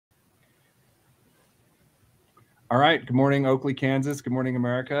All right. Good morning, Oakley, Kansas. Good morning,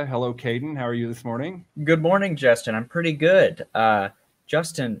 America. Hello, Caden. How are you this morning? Good morning, Justin. I'm pretty good.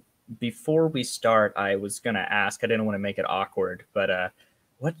 Justin, before we start, I was going to ask, I didn't want to make it awkward, but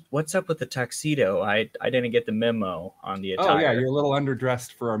what's up with the tuxedo? I didn't get the memo on the attire. Oh, yeah. You're a little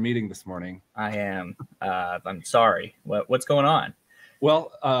underdressed for our meeting this morning. I am. I'm sorry. What's going on?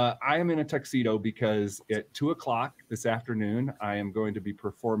 Well, I am in a tuxedo because at 2 o'clock this afternoon, I am going to be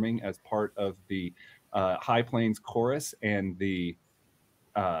performing as part of the High Plains Chorus and the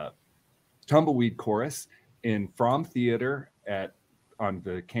Tumbleweed Chorus in From Theater on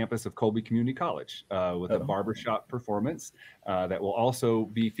the campus of Colby Community College with a Barbershop performance that will also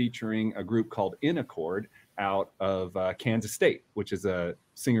be featuring a group called In-A-Chord out of Kansas State, which is a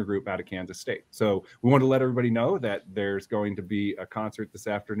singer group out of Kansas State. So we want to let everybody know that there's going to be a concert this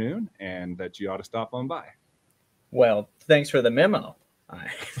afternoon and that you ought to stop on by. Well, thanks for the memo.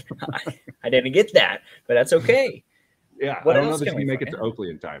 I didn't get that, but that's okay. Yeah, I don't know that you can make it to Oakley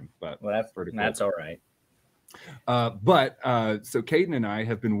in time, but that's pretty cool. That's all right. So Caden and I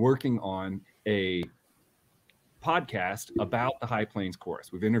have been working on a podcast about the High Plains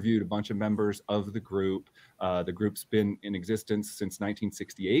Chorus. We've interviewed a bunch of members of the group. The group's been in existence since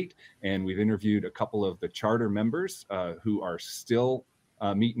 1968, and we've interviewed a couple of the charter members who are still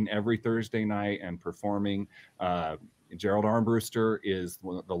meeting every Thursday night and performing. Gerald Armbruster is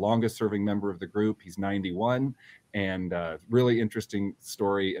the longest serving member of the group. He's 91, and really interesting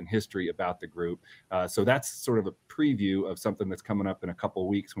story and history about the group. So that's sort of a preview of something that's coming up in a couple of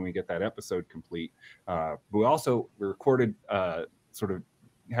weeks when we get that episode complete. We recorded, sort of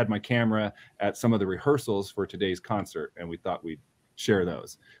had my camera at some of the rehearsals for today's concert, and we thought we'd share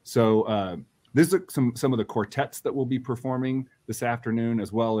those. So these are some of the quartets that we'll be performing this afternoon,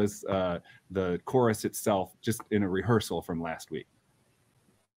 as well as the chorus itself, just in a rehearsal from last week.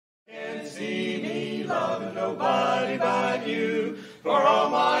 And see me love nobody but you for all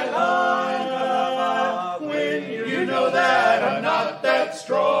my life. When you know that I'm not that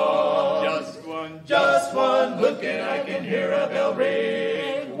strong. Just one look and I can hear a bell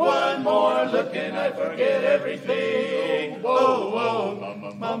ring. One more look and I forget everything. Oh,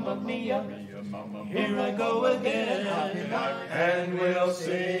 mamma mia. Here I go again, and we'll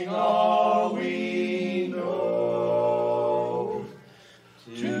sing all we know.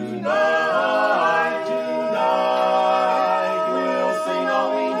 Tonight, we'll sing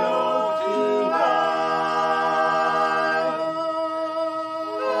all we know tonight.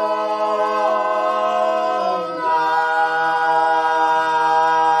 All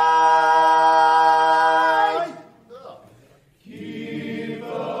night. Keep the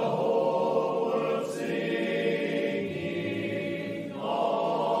whole world singing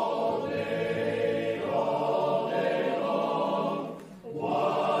all day long.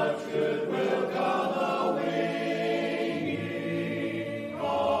 What good will come the winging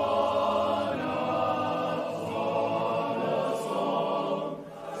on a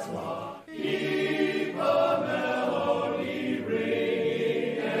song? Keep a melody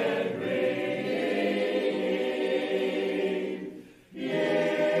ringing and ringing in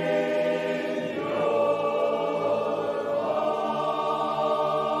your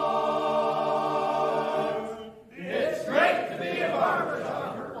heart. It's great to be a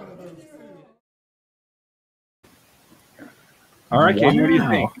barbershop. All right, Caden, what do you Wow.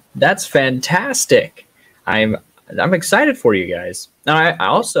 think? That's fantastic. I'm excited for you guys. Now, I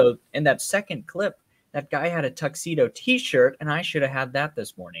also, in that second clip, that guy had a tuxedo T-shirt, and I should have had that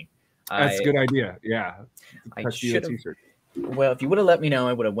this morning. That's a good idea. Yeah. I Tuxedo should've- t-shirt. Well, if you would have let me know,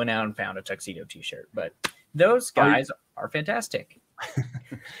 I would have went out and found a tuxedo T-shirt. But those guys are fantastic.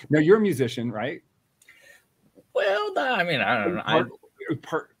 Now, you're a musician, right? Well, I mean, I don't know.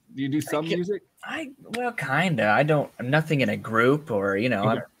 Do you do some music? Well, kinda. I'm nothing in a group, or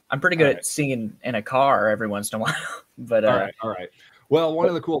Okay. I'm pretty good All at right. singing in a car every once in a while. But All right. Well, one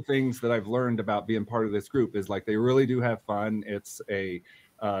of the cool things that I've learned about being part of this group is like they really do have fun. It's a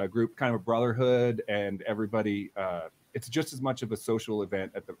group, kind of a brotherhood, and everybody. It's just as much of a social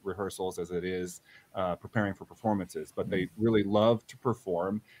event at the rehearsals as it is preparing for performances. But they really love to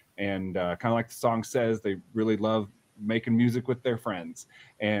perform, and kind of like the song says, they really love making music with their friends.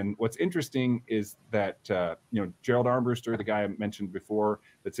 And what's interesting is that Gerald Armbruster, the guy I mentioned before,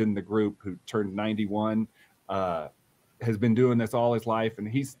 that's in the group who turned 91. Has been doing this all his life, and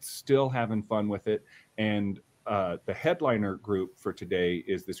he's still having fun with it. And the headliner group for today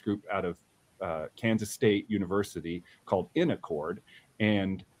is this group out of Kansas State University called In-A-Chord.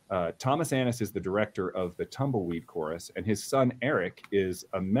 And Thomas Annis is the director of the Tumbleweed Chorus, and his son Eric is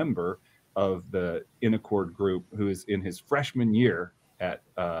a member of the In-A-Chord group who is in his freshman year at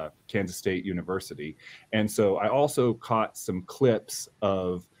Kansas State University. And so I also caught some clips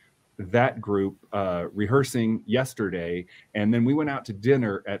of that group rehearsing yesterday, and then we went out to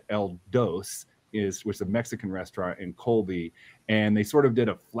dinner at El Dos, which is a Mexican restaurant in Colby, and they sort of did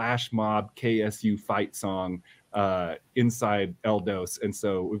a flash mob KSU fight song inside El Dos. And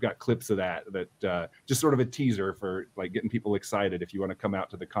so we've got clips of that just sort of a teaser for like getting people excited if you want to come out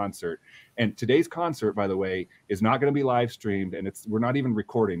to the concert. And today's concert, by the way, is not going to be live streamed, and we're not even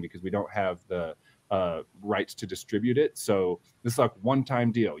recording because we don't have the rights to distribute it. So this is like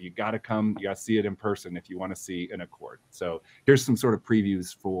one-time deal. You got to come, you got to see it in person if you want to see In-A-Chord. So here's some sort of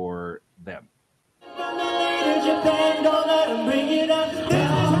previews for them. Japan, don't let them bring it up.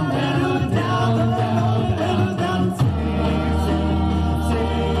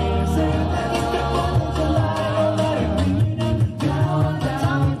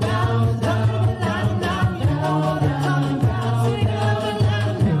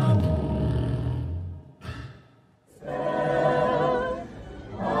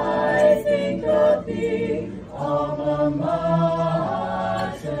 I think of the alma mater.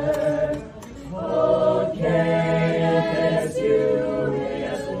 Okay, FSU,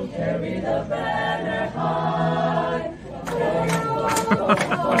 yes, we'll carry the banner high.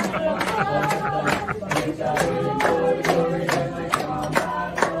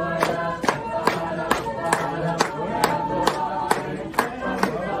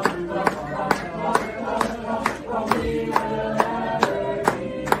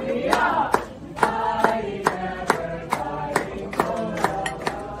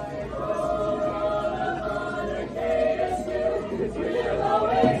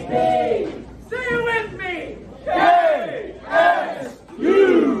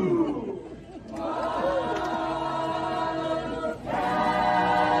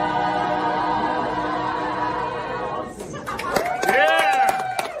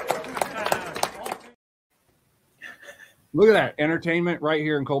 Look at that entertainment right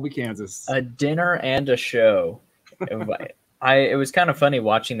here in Colby, Kansas. A dinner and a show. It was kind of funny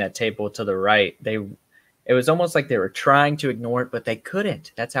watching that table to the right. It was almost like they were trying to ignore it, but they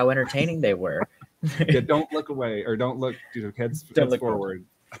couldn't. That's how entertaining they were. Yeah, don't look away, or don't look, heads forward.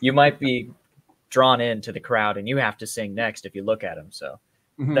 You might be drawn into the crowd, and you have to sing next if you look at them. So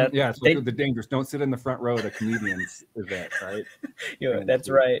yeah, it's like the dangerous. Don't sit in the front row at a comedian's event, right? Yeah, that's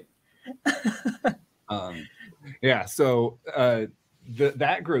right. Yeah, so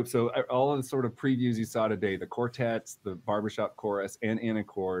that group, so all of the sort of previews you saw today, the quartets, the Barbershop Chorus, and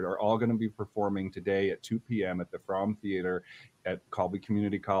In-A-Chord are all going to be performing today at 2 p.m. at the Fromm Theater at Colby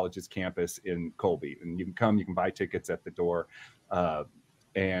Community College's campus in Colby. And you can come, you can buy tickets at the door,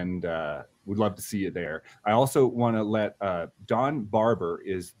 and we'd love to see you there. I also want to let Don Barber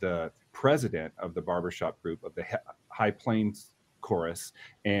is the president of the Barbershop group of the High Plains Chorus,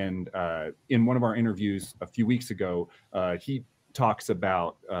 and in one of our interviews a few weeks ago, he talks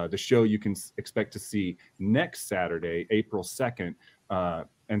about the show you can expect to see next Saturday, April 2nd,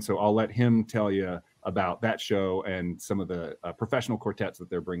 and so I'll let him tell you about that show and some of the professional quartets that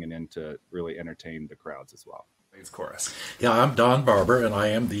they're bringing in to really entertain the crowds as well. Chorus. Yeah, I'm Don Barber, and I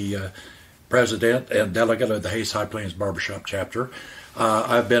am the president and delegate of the Hayes High Plains Barbershop chapter.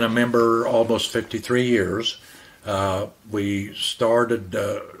 I've been a member almost 53 years. We started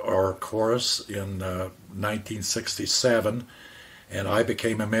our chorus in 1967, and I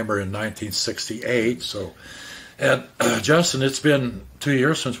became a member in 1968. So, and Justin, it's been 2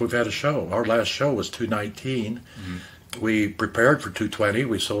 years since we've had a show. Our last show was 219. Mm-hmm. We prepared for 220.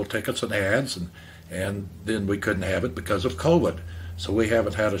 We sold tickets and ads, and then we couldn't have it because of COVID. So we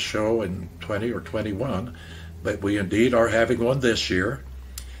haven't had a show in 20 or 21, but we indeed are having one this year.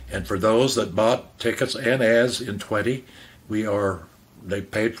 And for those that bought tickets and ads in 20, they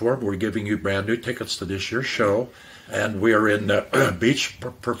paid for them. We're giving you brand new tickets to this year's show. And we are in Beach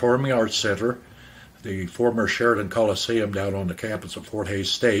Performing Arts Center, the former Sheridan Coliseum down on the campus of Fort Hays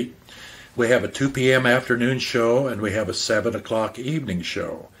State. We have a 2 p.m. afternoon show, and we have a 7 o'clock evening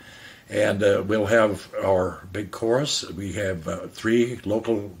show. And we'll have our big chorus. We have we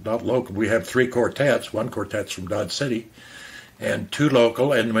have 3 quartets. One quartet's from Dodge City, and 2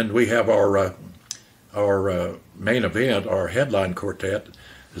 local. And when we have our main event, our headline quartet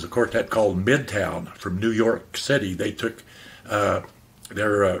is a quartet called Midtown from New York City. They took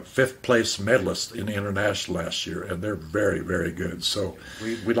their 5th place medalist in the international last year, and they're very, very good. So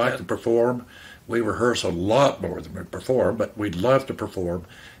we like to perform. We rehearse a lot more than we perform, but we'd love to perform.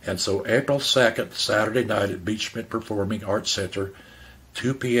 And so April 2nd, Saturday night at Beach Schmidt Performing Arts Center,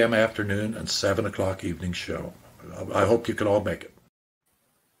 2 p.m. afternoon and 7 o'clock evening show. I hope you can all make it.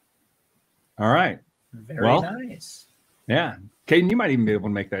 All right. Very nice. Yeah. Caden, you might even be able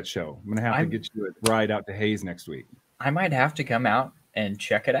to make that show. I'm gonna have to get you a ride out to Hayes next week. I might have to come out and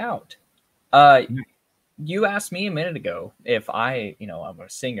check it out. You asked me a minute ago if I'm a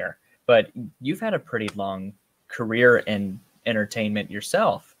singer, but you've had a pretty long career in entertainment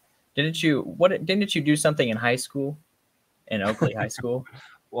yourself. Didn't you do something in high school, in Oakley High School?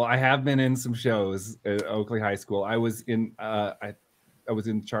 Well, I have been in some shows at Oakley High School. I was in I was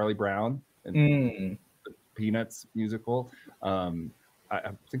in Charlie Brown and the Peanuts musical. I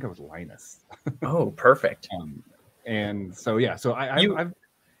think I was Linus. Oh, perfect. And so yeah, so I've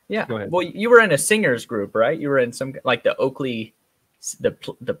yeah. Go ahead. Well, you were in a singers group, right? You were in some like the Oakley, the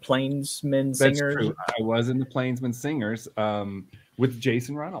Plainsmen Singers. That's true. I was in the Plainsmen Singers with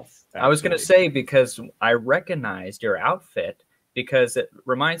Jason Reynolds. Actually. I was going to say, because I recognized your outfit because it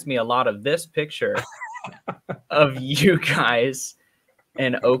reminds me a lot of this picture of you guys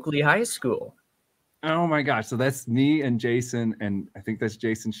in Oakley High School. Oh my gosh! So that's me and Jason, and I think that's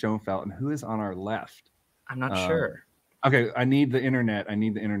Jason Schoenfeld. And who is on our left? I'm not sure. Okay, I need the internet. I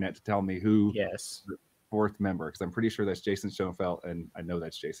need the internet to tell me who. Yes. The fourth member, because I'm pretty sure that's Jason Schoenfeld, and I know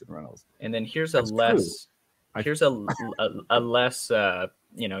that's Jason Reynolds. And then here's a less. Here's a less.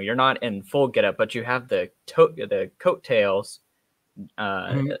 You're not in full getup, but you have the coattails,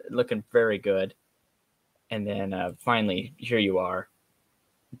 looking very good. And then finally, here you are,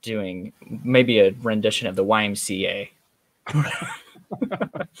 doing maybe a rendition of the YMCA.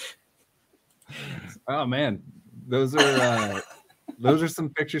 Oh man, those are some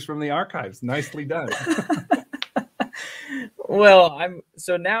pictures from the archives. Nicely done. Well,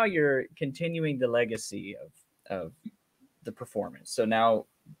 so now you're continuing the legacy of the performance. So now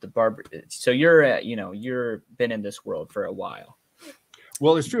so you're been in this world for a while.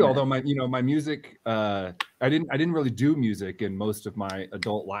 Well, it's true. Although my music, I didn't really do music in most of my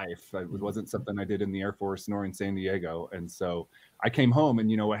adult life. It wasn't something I did in the Air Force nor in San Diego. And so I came home,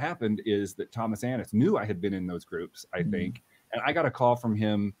 and what happened is that Thomas Annis knew I had been in those groups, I think. And I got a call from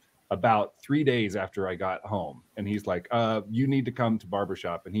him about 3 days after I got home. And he's like, you need to come to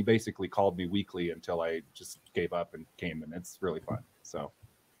Barbershop. And he basically called me weekly until I just gave up and came. And it's really fun. So.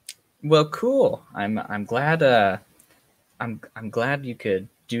 Well, cool. I'm glad. I'm glad you could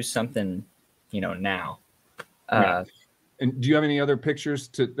do something, now. Yeah. And do you have any other pictures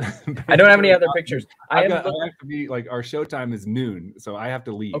to? I don't have any other pictures. I have to be like, our showtime is noon, so I have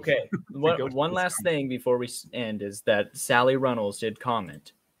to leave. Okay. One last thing before we end is that Sally Runnels did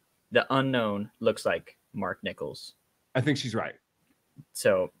comment, the unknown looks like Mark Nichols. I think she's right.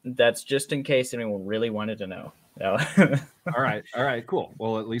 So that's just in case anyone really wanted to know. All right, cool.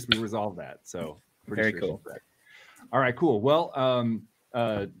 Well, at least we resolved that. So very cool. All right, cool. Well,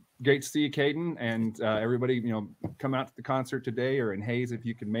 great to see you, Caden, and everybody. Come out to the concert today or in Hayes if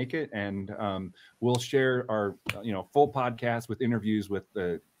you can make it, and we'll share our full podcast with interviews with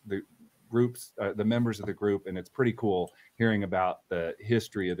the groups, the members of the group, and it's pretty cool hearing about the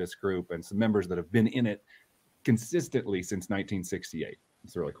history of this group and some members that have been in it consistently since 1968.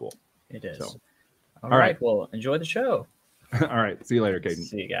 It's really cool. It is. So, all right. Well, enjoy the show. All right. See you later, Caden.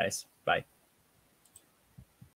 See you guys. Bye.